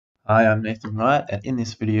Hi, I'm Nathan Wright, and in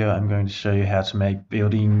this video I'm going to show you how to make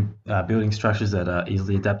building structures that are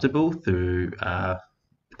easily adaptable through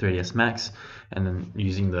 3ds Max and then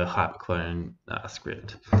using the hyperclone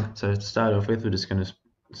script. So to start off with, we're just going to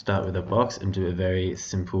start with a box and do a very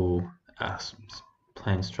simple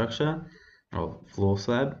plain structure or floor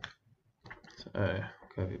slab. So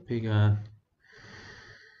go a bit bigger,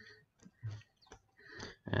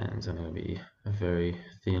 and it's going to be a very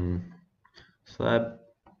thin slab.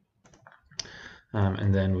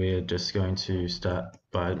 And then we're just going to start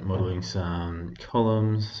by modeling some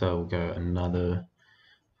columns. So we'll go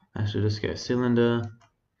actually just go cylinder.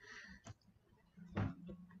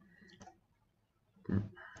 You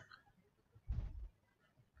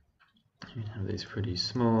have these pretty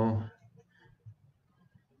small.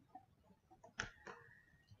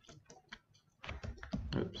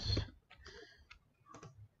 Oops.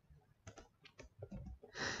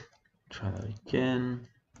 Try that again.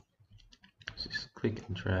 Just click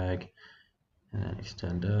and drag and then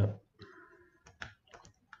extend up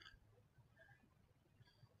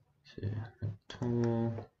to the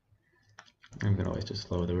tall. You can always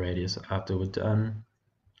just lower the radius after we're done.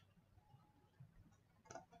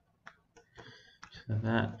 So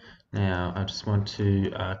that. Now I just want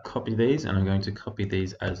to copy these, and I'm going to copy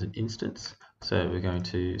these as an instance. So we're going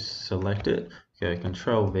to select it, go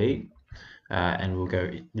Control V, and we'll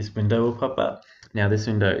go, this window will pop up. Now this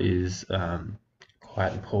window is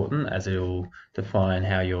quite important, as it will define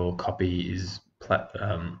how your copy is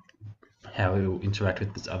how it will interact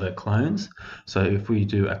with its other clones. So if we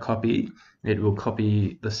do a copy, it will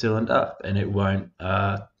copy the cylinder and it won't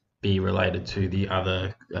be related to the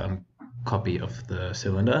other copy of the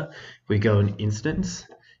cylinder. If we go an instance,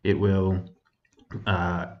 it will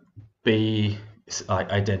be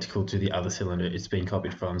identical to the other cylinder it's being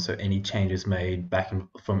copied from. So any changes made back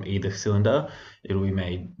from either cylinder,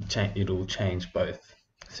 it'll change both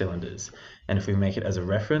cylinders. And if we make it as a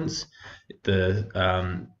reference,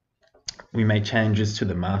 we made changes to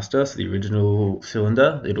the master, so the original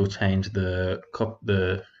cylinder, it'll change the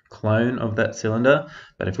clone of that cylinder.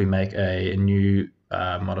 But if we make a new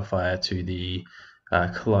modifier to the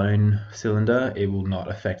clone cylinder, it will not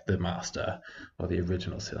affect the master or the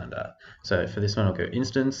original cylinder. So for this one, I'll go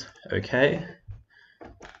instance, OK,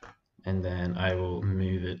 and then I will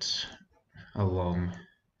move it along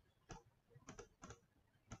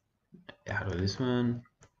out of this one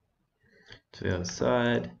to the other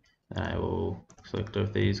side. And I will select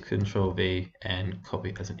both these, Control V, and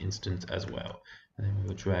copy it as an instance as well. And then we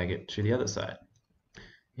will drag it to the other side.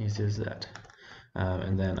 Easy as that.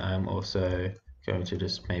 And then I'm also going to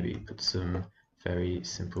just maybe put some very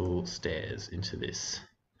simple stairs into this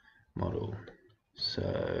model.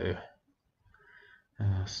 So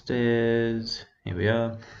stairs, here we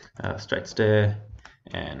are, straight stair,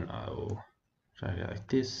 and I will drag it like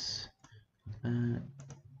this, and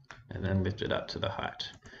then lift it up to the height.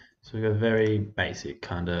 So we've got a very basic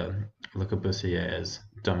kind of Le Corbusier's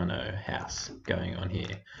domino house going on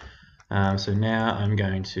here. So now I'm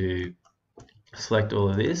going to select all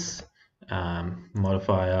of this,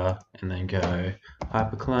 modifier, and then go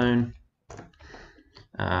hyperclone.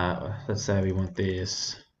 Let's say we want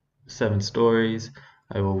this 7 stories.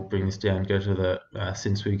 I will bring this down, go to the,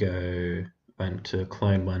 since we went to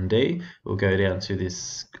clone 1D, we'll go down to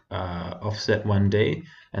this offset 1D,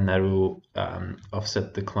 and that will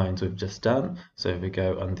offset the clones we've just done. So if we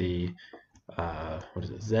go on the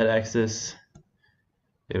z-axis,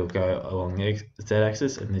 it'll go along the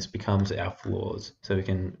z-axis, and this becomes our floors. So we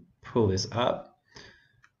can pull this up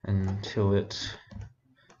until it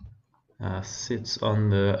sits on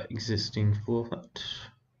the existing floor front.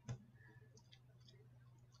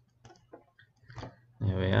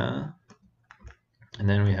 There we are. And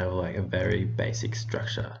then we have like a very basic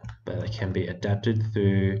structure, but it can be adapted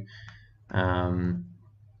through the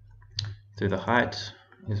height.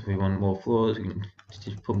 If we want more floors, we can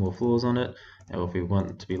put more floors on it. Or if we want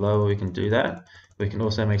it to be lower, we can do that. We can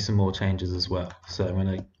also make some more changes as well. So I'm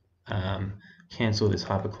going to cancel this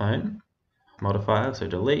hyperclone modifier, so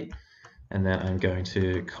delete, and then I'm going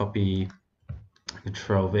to copy,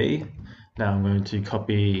 Control V. Now I'm going to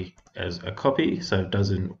copy as a copy, so it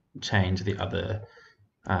doesn't change the other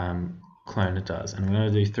clone it does. And I'm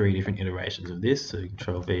going to do 3 different iterations of this, so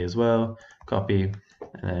Control V as well, copy,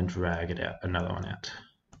 and then drag it out, another one out.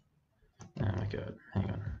 Oh my god, hang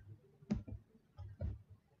on.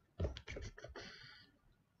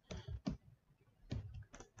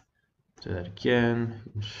 Do that again,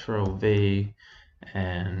 Control V,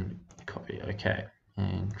 and copy, okay,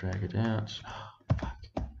 and drag it out. Oh, fuck.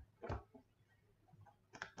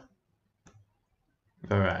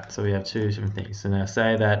 Alright, so we have two different things. So now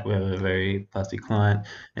say that we have a very fussy client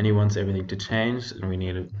and he wants everything to change and we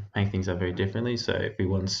need to make things up very differently. So if we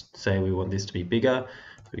want, say we want this to be bigger,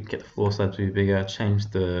 we can get the floor slab to be bigger, change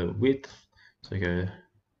the width, so go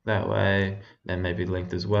that way, then maybe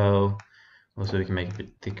length as well. Also we can make it a bit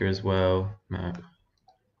thicker as well.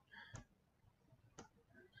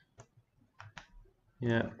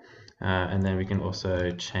 Yeah, and then we can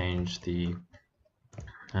also change the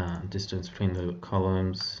distance between the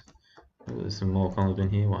columns. There's some more columns in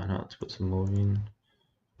here, why not? Let's put some more in.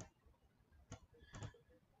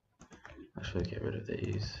 I should get rid of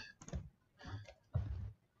these.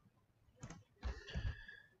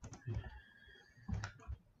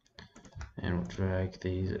 And we'll drag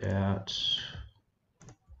these out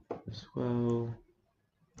as well.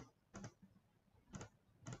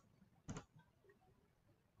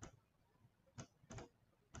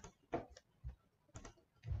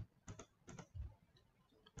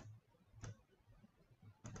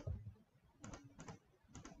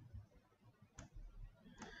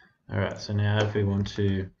 Alright, so now if we want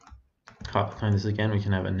to hyperclone this again, we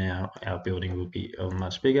can have it now. Our building will be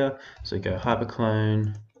much bigger. So go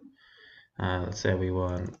hyperclone. Let's say we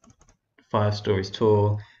want 5 stories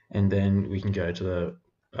tall, and then we can go to the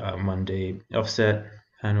 1D offset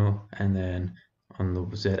panel, and then on the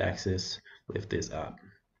Z-axis lift this up.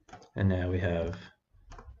 And now we have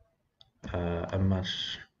a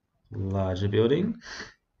much larger building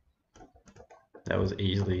that was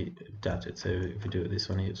easily adapted. So if we do it this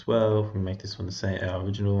one here as well, we make this one the same, our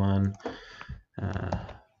original one.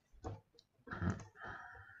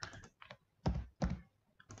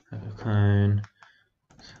 Have a clone.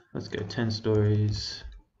 Let's go 10 stories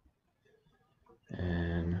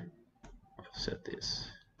and offset this.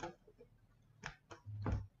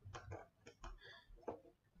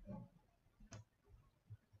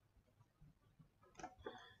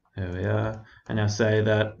 There we are. And now say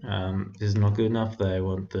that this is not good enough. They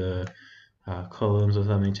want the columns or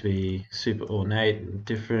something to be super ornate and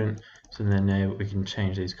different. So then now we can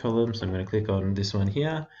change these columns. So I'm going to click on this one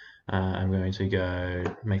here. I'm going to go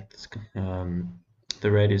make this,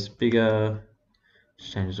 the radius bigger.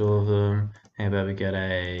 Just change all of them. How about we get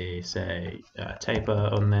a, say, taper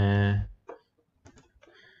on there.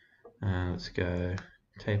 Let's go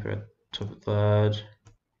taper at top of large.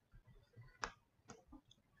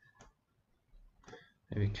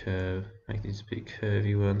 Maybe curve, make these big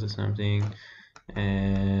curvy ones or something.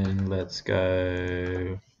 And let's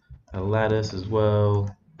go a lattice as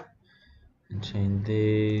well. And change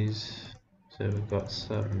these. So we've got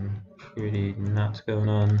something pretty nuts going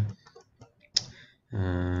on.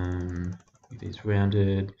 These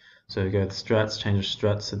rounded. So we go with struts, change the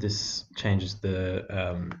struts. So this changes the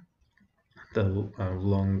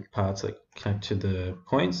long parts that connect to the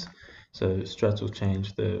points. So struts will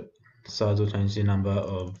change the sides, will change the number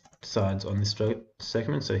of sides on this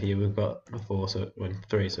segment. So here we've got a 4, so when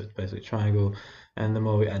 3, so it's basically a triangle. And the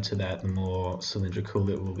more we add to that, the more cylindrical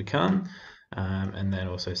it will become. And then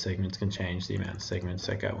also segments can change the amount of segments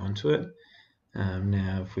that go onto it.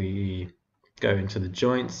 Now if we go into the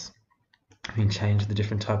joints, we can change the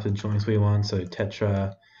different types of joints we want. So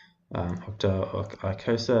tetra, octa, or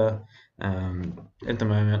icosa. At the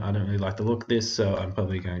moment I don't really like the look of this, so I'm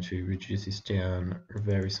probably going to reduce this down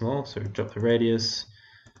very small. So drop the radius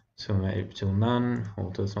till none,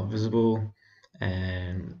 or till it's not visible,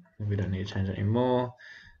 and we don't need to change it anymore.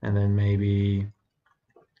 And then maybe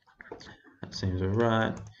that seems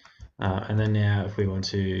alright. And then now if we want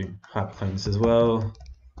to hyperclone this as well,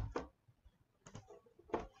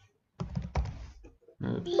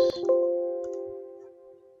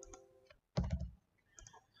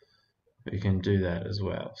 we can do that as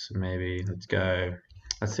well. So maybe let's go,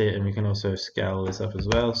 let's see it, and we can also scale this up as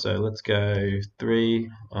well. So let's go 3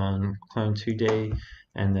 on clone 2D,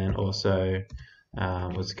 and then also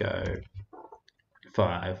let's go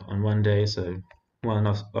 5 on 1D. So one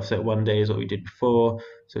offset 1D is what we did before.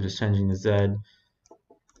 So just changing the Z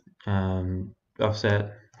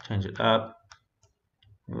offset, change it up,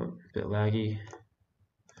 a bit laggy,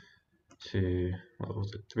 to what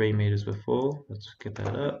was it, 3 meters before. Let's get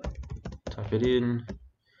that up, type it in.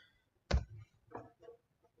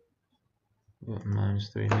 Minus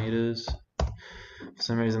 3 meters. For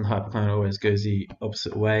some reason, hyperclone always goes the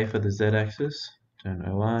opposite way for the z-axis. Don't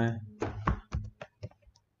know why.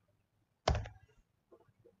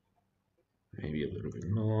 Maybe a little bit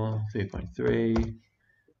more. 3.3.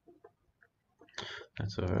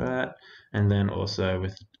 That's alright. And then also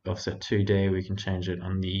with offset 2D, we can change it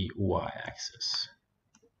on the y-axis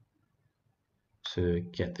to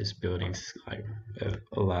get this building like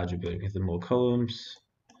a larger building with the more columns.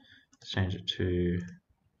 Let's change it to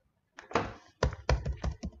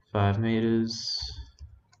 5 meters,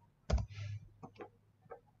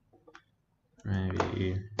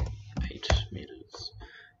 maybe 8 meters,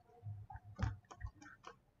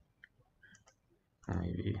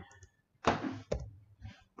 maybe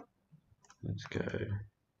let's go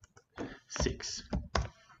 6.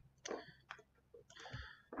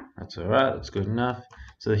 That's alright, that's good enough.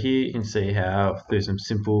 So here you can see how through some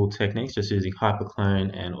simple techniques, just using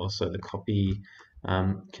hyperclone and also the copy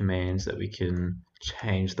commands, that we can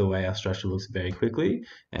change the way our structure looks very quickly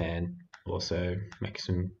and also make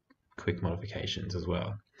some quick modifications as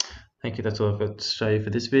well. Thank you, that's all I've got to show you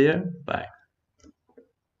for this video. Bye.